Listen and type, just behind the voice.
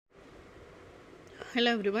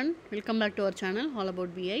Hello everyone, welcome back to our channel all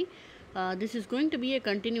about BI. This is going to be a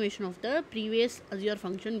continuation of the previous Azure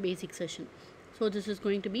function basic session. So this is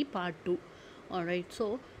going to be part 2. Alright,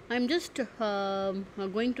 so I'm just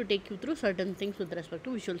going to take you through certain things with respect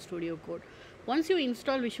to Visual Studio Code. Once you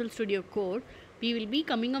install Visual Studio Code, we will be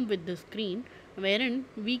coming up with the screen wherein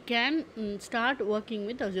we can start working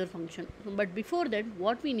with Azure function. But before that,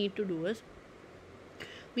 what we need to do is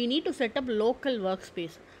we need to set up local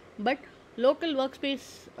workspace, but local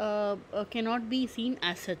workspace cannot be seen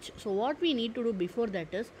as such. So what we need to do before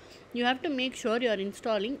that is you have to make sure you are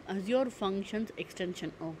installing Azure functions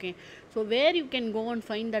extension. Okay, so where you can go and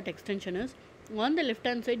find that extension is on the left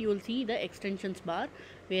hand side. You will see the extensions bar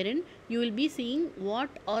wherein you will be seeing what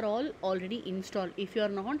are all already installed. If you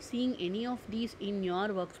are not seeing any of these in your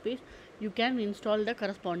workspace, you can install the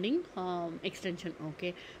corresponding extension.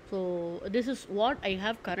 Okay, so this is what I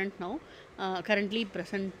have currently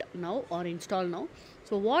present now or installed now.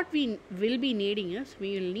 So what we will be needing is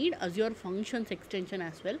we will need Azure functions extension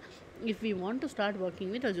as well if we want to start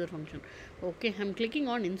working with Azure function. Okay, I'm clicking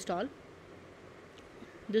on install.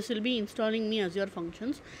 This will be installing me Azure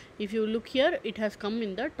functions. If you look here, it has come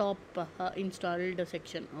in the top installed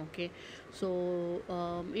section. Okay, so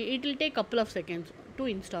it will take couple of seconds to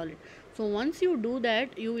install it. So once you do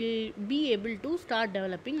that, you will be able to start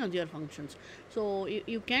developing Azure functions. So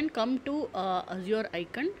you can come to Azure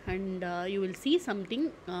icon and you will see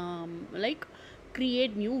something like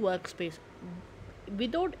create new workspace.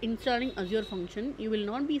 Without installing Azure function, you will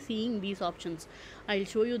not be seeing these options. I'll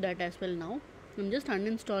show you that as well now. I'm just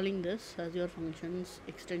uninstalling this Azure functions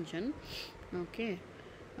extension. Okay,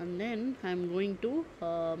 and then I'm going to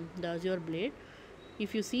the Azure Blade.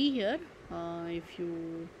 If you see here, if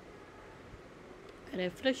you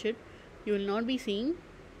refresh it, you will not be seeing.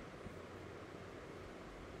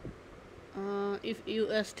 If you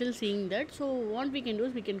are still seeing that, so what we can do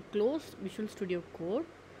is we can close Visual Studio Code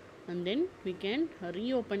and then we can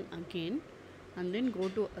reopen again and then go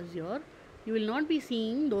to Azure. You will not be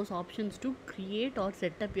seeing those options to create or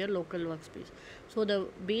set up your local workspace. So the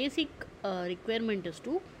basic requirement is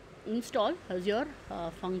to install Azure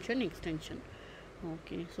function extension.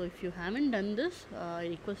 Okay, so if you haven't done this, I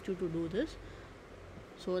request you to do this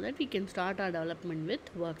so that we can start our development with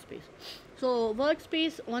workspace. So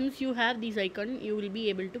workspace, once you have this icon, you will be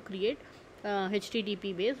able to create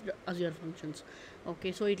HTTP based Azure functions.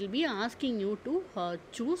 Okay, so it will be asking you to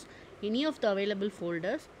choose any of the available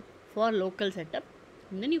folders for local setup,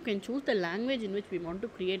 and then you can choose the language in which we want to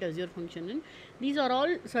create Azure function in. These are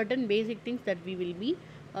all certain basic things that we will be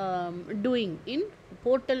doing in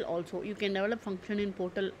portal also. You can develop function in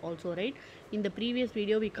portal also, right? In the previous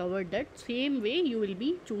video we covered that. Same way you will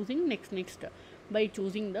be choosing next by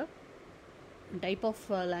choosing the type of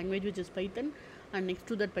language, which is Python, and next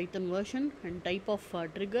to that Python version and type of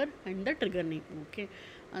trigger and the trigger name. Okay,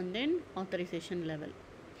 and then authorization level.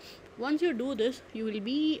 Once you do this, you will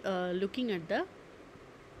be looking at the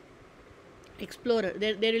Explorer.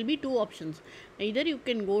 There will be two options. Either you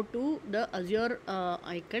can go to the Azure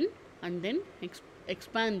icon and then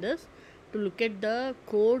expand this to look at the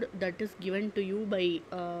code that is given to you by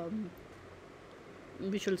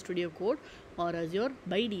Visual Studio Code or Azure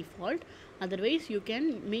by default. Otherwise you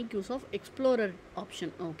can make use of Explorer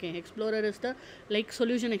option. Okay, Explorer is the like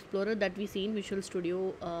solution explorer that we see in Visual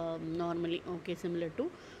Studio normally. Okay, similar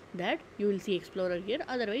to that you will see Explorer here.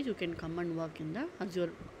 Otherwise you can come and work in the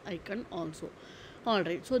Azure icon also.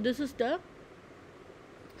 Alright, so this is the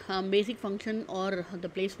basic function or the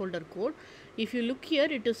placeholder code. If you look here,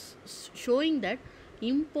 it is showing that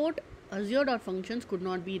import Azure.functions could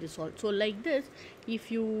not be resolved. So like this,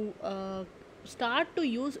 if you start to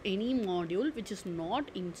use any module which is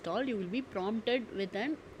not installed, you will be prompted with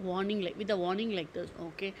a warning like this.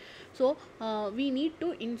 Okay, so we need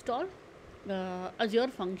to install Azure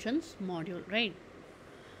functions module, right?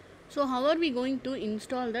 So how are we going to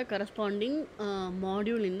install the corresponding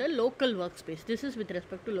module in the local workspace? This is with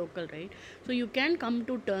respect to local, right? So you can come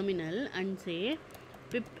to terminal and say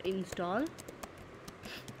pip install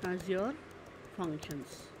Azure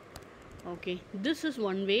functions. Okay, this is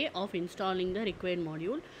one way of installing the required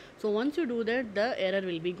module. So once you do that, the error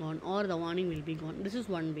will be gone or the warning will be gone. This is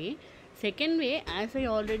one way. Second way, as I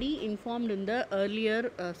already informed in the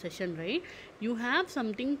earlier session, right, you have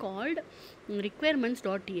something called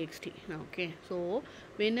requirements.txt. Okay, so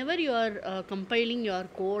whenever you are compiling your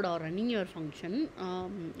code or running your function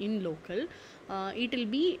in local, it will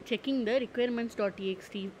be checking the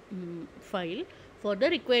requirements.txt file for the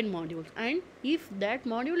required modules, and if that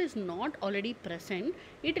module is not already present,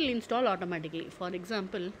 it will install automatically. For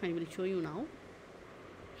example, I will show you now.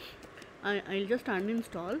 I'll just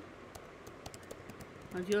uninstall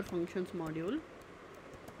Azure Functions module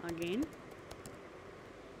again.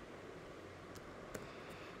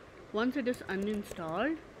 Once it is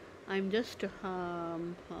uninstalled, I'm just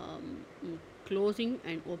closing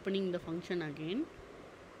and opening the function again,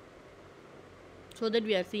 so that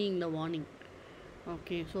we are seeing the warning.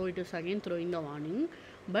 Okay, so it is again throwing the warning,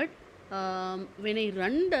 but when I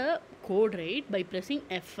run the code, right, by pressing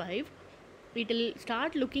F5, it will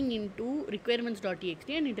start looking into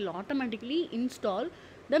requirements.txt and it will automatically install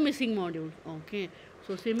the missing modules. Okay,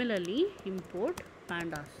 so similarly import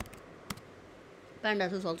pandas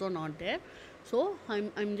is also not there, so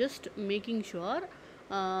I'm just making sure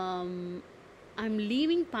I'm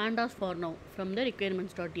leaving pandas for now from the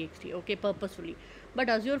requirements.txt, okay, purposefully. But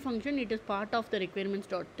Azure function, it is part of the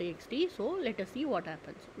requirements.txt, so let us see what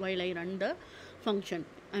happens while I run the function.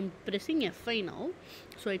 I'm pressing F5 now,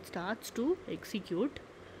 so it starts to execute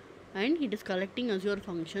and it is collecting Azure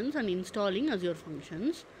functions and installing Azure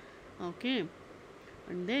functions. Okay,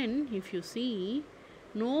 and then if you see,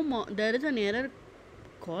 there is an error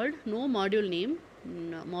called no module named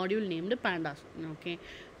pandas. Okay,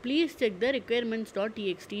 please check the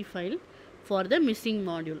requirements.txt file for the missing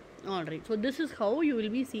module. Alright, so this is how you will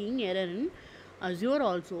be seeing error in Azure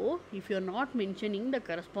also if you are not mentioning the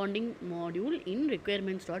corresponding module in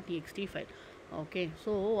requirements.txt file. Okay,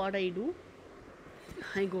 so what I do,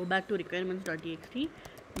 I go back to requirements.txt,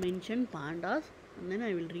 mention pandas, and then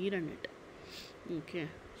I will rerun it. Okay,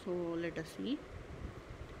 so let us see.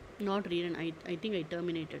 Not rerun, I think I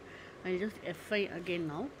terminated. I'll just F5 again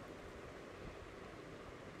now.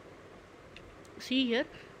 See here,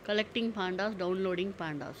 collecting pandas, downloading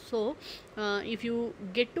pandas. So if you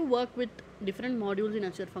get to work with different modules in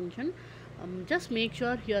Azure function, just make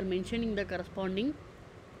sure you are mentioning the corresponding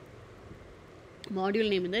module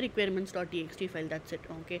name in the requirements.txt file. That's it.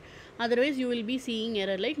 Okay, otherwise you will be seeing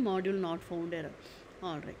error like module not found error.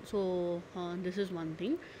 Alright, so this is one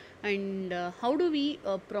thing. And how do we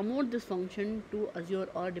promote this function to Azure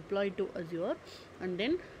or deploy to Azure and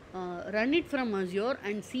then run it from Azure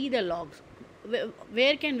and see the logs?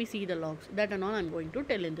 Where can we see the logs? That and all I'm going to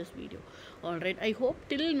tell in this video. Alright, I hope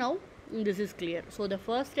till now this is clear. So the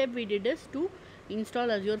first step we did is to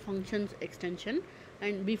install Azure Functions extension,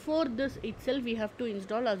 and before this itself we have to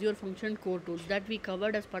install Azure Function Core Tools that we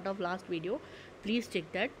covered as part of last video. Please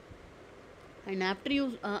check that. And after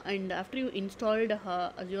you installed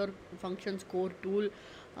Azure Functions Core Tool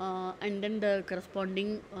and then the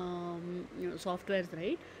corresponding softwares,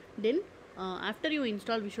 right, then after you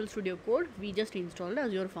install Visual Studio Code, we just installed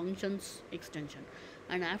Azure Functions extension,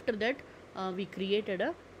 and after that we created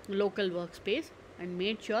a local workspace and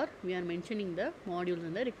made sure we are mentioning the modules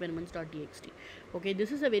in the requirements.txt. Okay,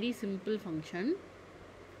 this is a very simple function.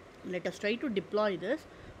 Let us try to deploy this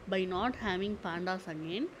by not having pandas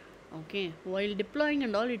again. Okay, while deploying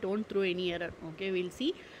and all, it won't throw any error. Okay, we'll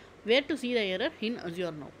see where to see the error in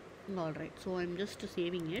Azure now. Alright, so I'm just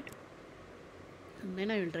saving it and then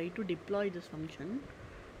I will try to deploy this function.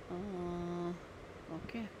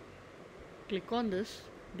 Okay, click on this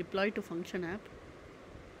deploy to function app.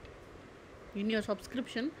 In your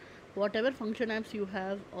subscription, whatever function apps you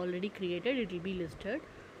have already created, it will be listed.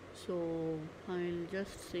 So I'll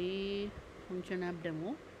just say function app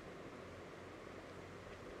demo.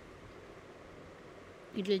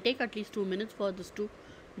 It will take at least 2 minutes for this to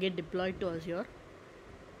get deployed to Azure.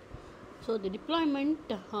 So the deployment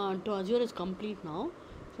to Azure is complete now.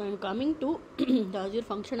 So I'm coming to the Azure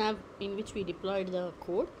function app in which we deployed the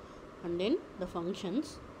code and then the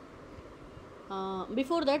functions.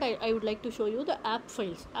 Before that, I would like to show you the app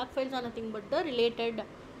files. App files are nothing but the related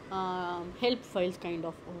help files kind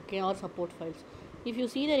of, okay, or support files. If you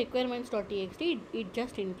see the requirements.txt, it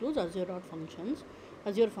just includes Azure functions.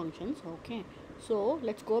 Okay. So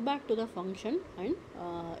let's go back to the function and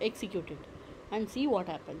execute it and see what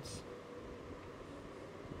happens.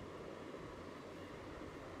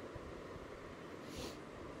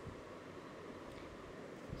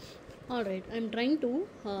 Alright, I'm trying to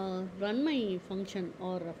run my function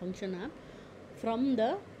or function app from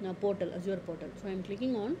the portal, Azure portal. So I'm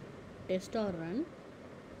clicking on test or run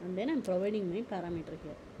and then I'm providing my parameter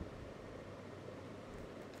here.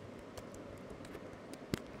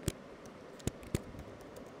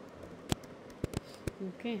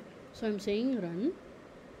 Okay, so I'm saying run.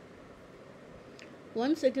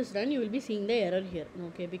 Once it is run, you will be seeing the error here,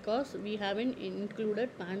 okay, because we haven't included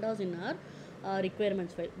pandas in our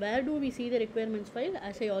requirements file. Where do we see the requirements file?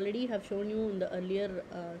 As I already have shown you in the earlier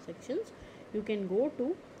sections, you can go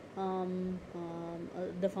to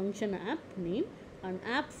the function app name and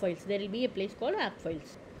app files. There will be a place called app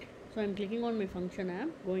files. So I'm clicking on my function app,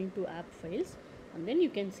 going to app files, and then you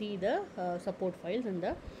can see the support files in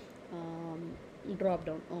the drop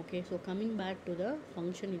down. Okay, so coming back to the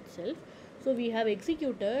function itself, so we have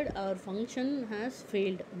executed, our function has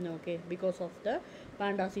failed, okay, because of the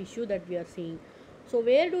pandas issue that we are seeing. So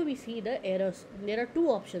where do we see the errors? There are two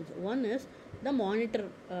options. One is the monitor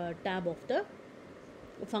tab of the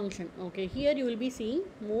function. Okay, here you will be seeing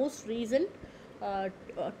most recent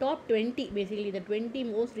top 20, basically the 20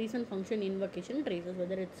 most recent function invocation traces,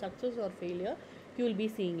 whether it's success or failure, you will be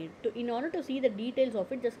seeing it. In order to see the details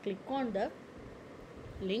of it, just click on the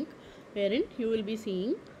link wherein you will be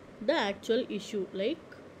seeing the actual issue, like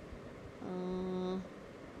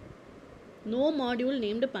no module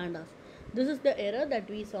named pandas. This is the error that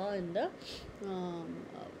we saw in the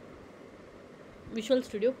Visual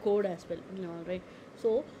Studio Code as well. Alright,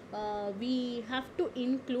 so we have to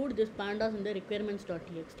include this pandas in the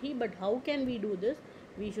requirements.txt, but how can we do this?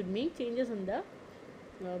 We should make changes in the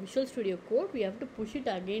Visual Studio Code. We have to push it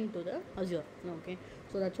again to the Azure. Okay,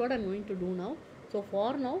 so that's what I'm going to do now. So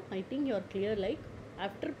for now, I think you're clear. Like,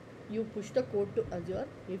 after you push the code to Azure,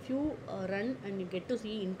 if you run and you get to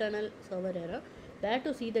see internal server error, there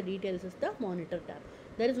to see the details is the monitor tab.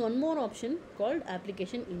 There is one more option called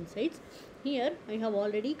application insights. Here I have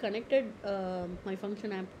already connected my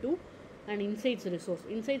function app to an insights resource.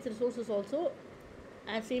 Insights resource is also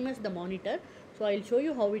as same as the monitor, so I'll show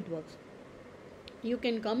you how it works. You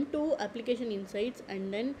can come to application insights,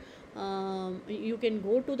 and then you can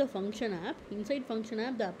go to the function app, inside function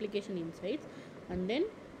app, the application insights, and then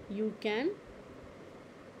you can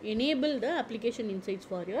enable the application insights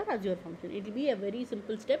for your Azure function. It will be a very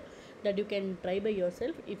simple step that you can try by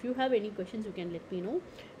yourself. If you have any questions, you can let me know,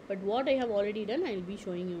 but what I have already done, I will be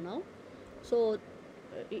showing you now. So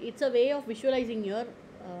it's a way of visualizing your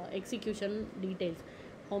execution details,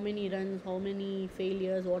 how many runs, how many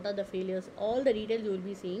failures, what are the failures, all the details you will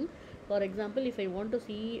be seeing. For example, if I want to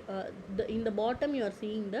see in the bottom you are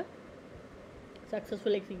seeing the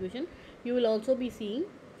successful execution, you will also be seeing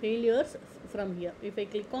failures from here. If I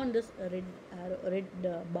click on this red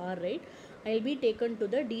bar, right, I will be taken to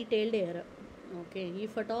the detailed error. Okay,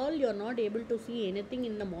 if at all you are not able to see anything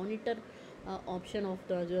in the monitor option of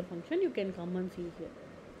the Azure function, you can come and see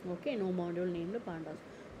here. Okay, no module named pandas.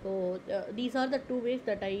 So these are the two ways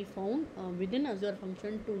that I found within Azure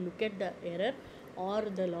function to look at the error or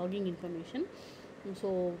the logging information.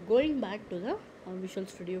 So going back to the Visual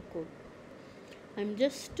Studio Code, I'm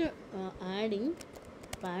just adding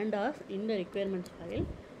pandas in the requirements file,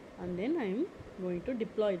 and then I'm going to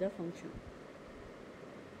deploy the function.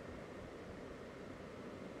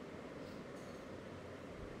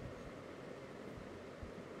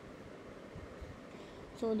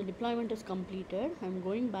 So the deployment is completed. I'm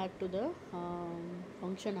going back to the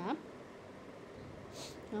function app.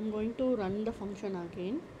 I'm going to run the function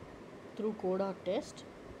again through code or test.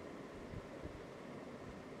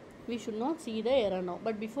 We should not see the error now,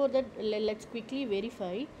 but before that, let's quickly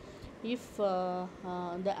verify if the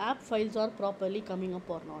app files are properly coming up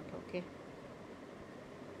or not. Okay,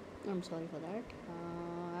 I'm sorry for that.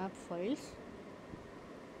 App files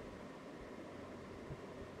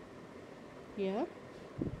here,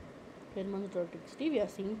 requirements.txt, we are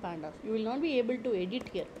seeing pandas. You will not be able to edit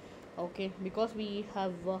here, okay, because we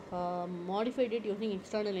have modified it using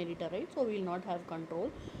external editor, right? So we will not have control.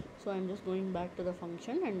 So I'm just going back to the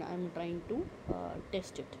function and I'm trying to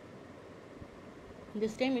test it.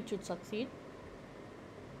 This time it should succeed.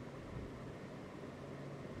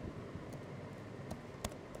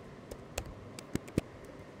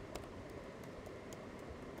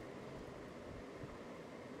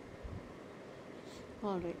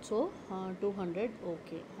 Alright, so 200,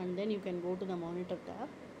 okay, and then you can go to the monitor tab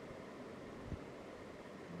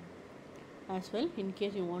as well in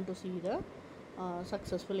case you want to see the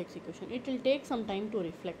successful execution. It will take some time to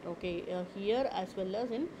reflect. Okay, here as well as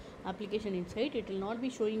in application insight, it will not be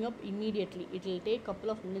showing up immediately. It will take couple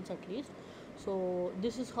of minutes at least. So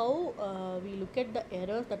this is how we look at the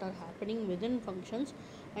errors that are happening within functions,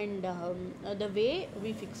 and the way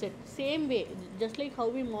we fix it. Same way, just like how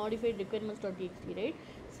we modified requirements.txt, right?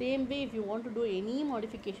 Same way, if you want to do any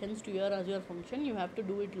modifications to your Azure function, you have to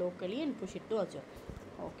do it locally and push it to Azure.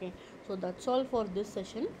 Okay, so that's all for this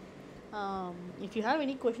session. If you have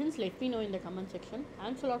any questions, let me know in the comment section.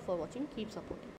 Thanks a lot for watching. Keep supporting.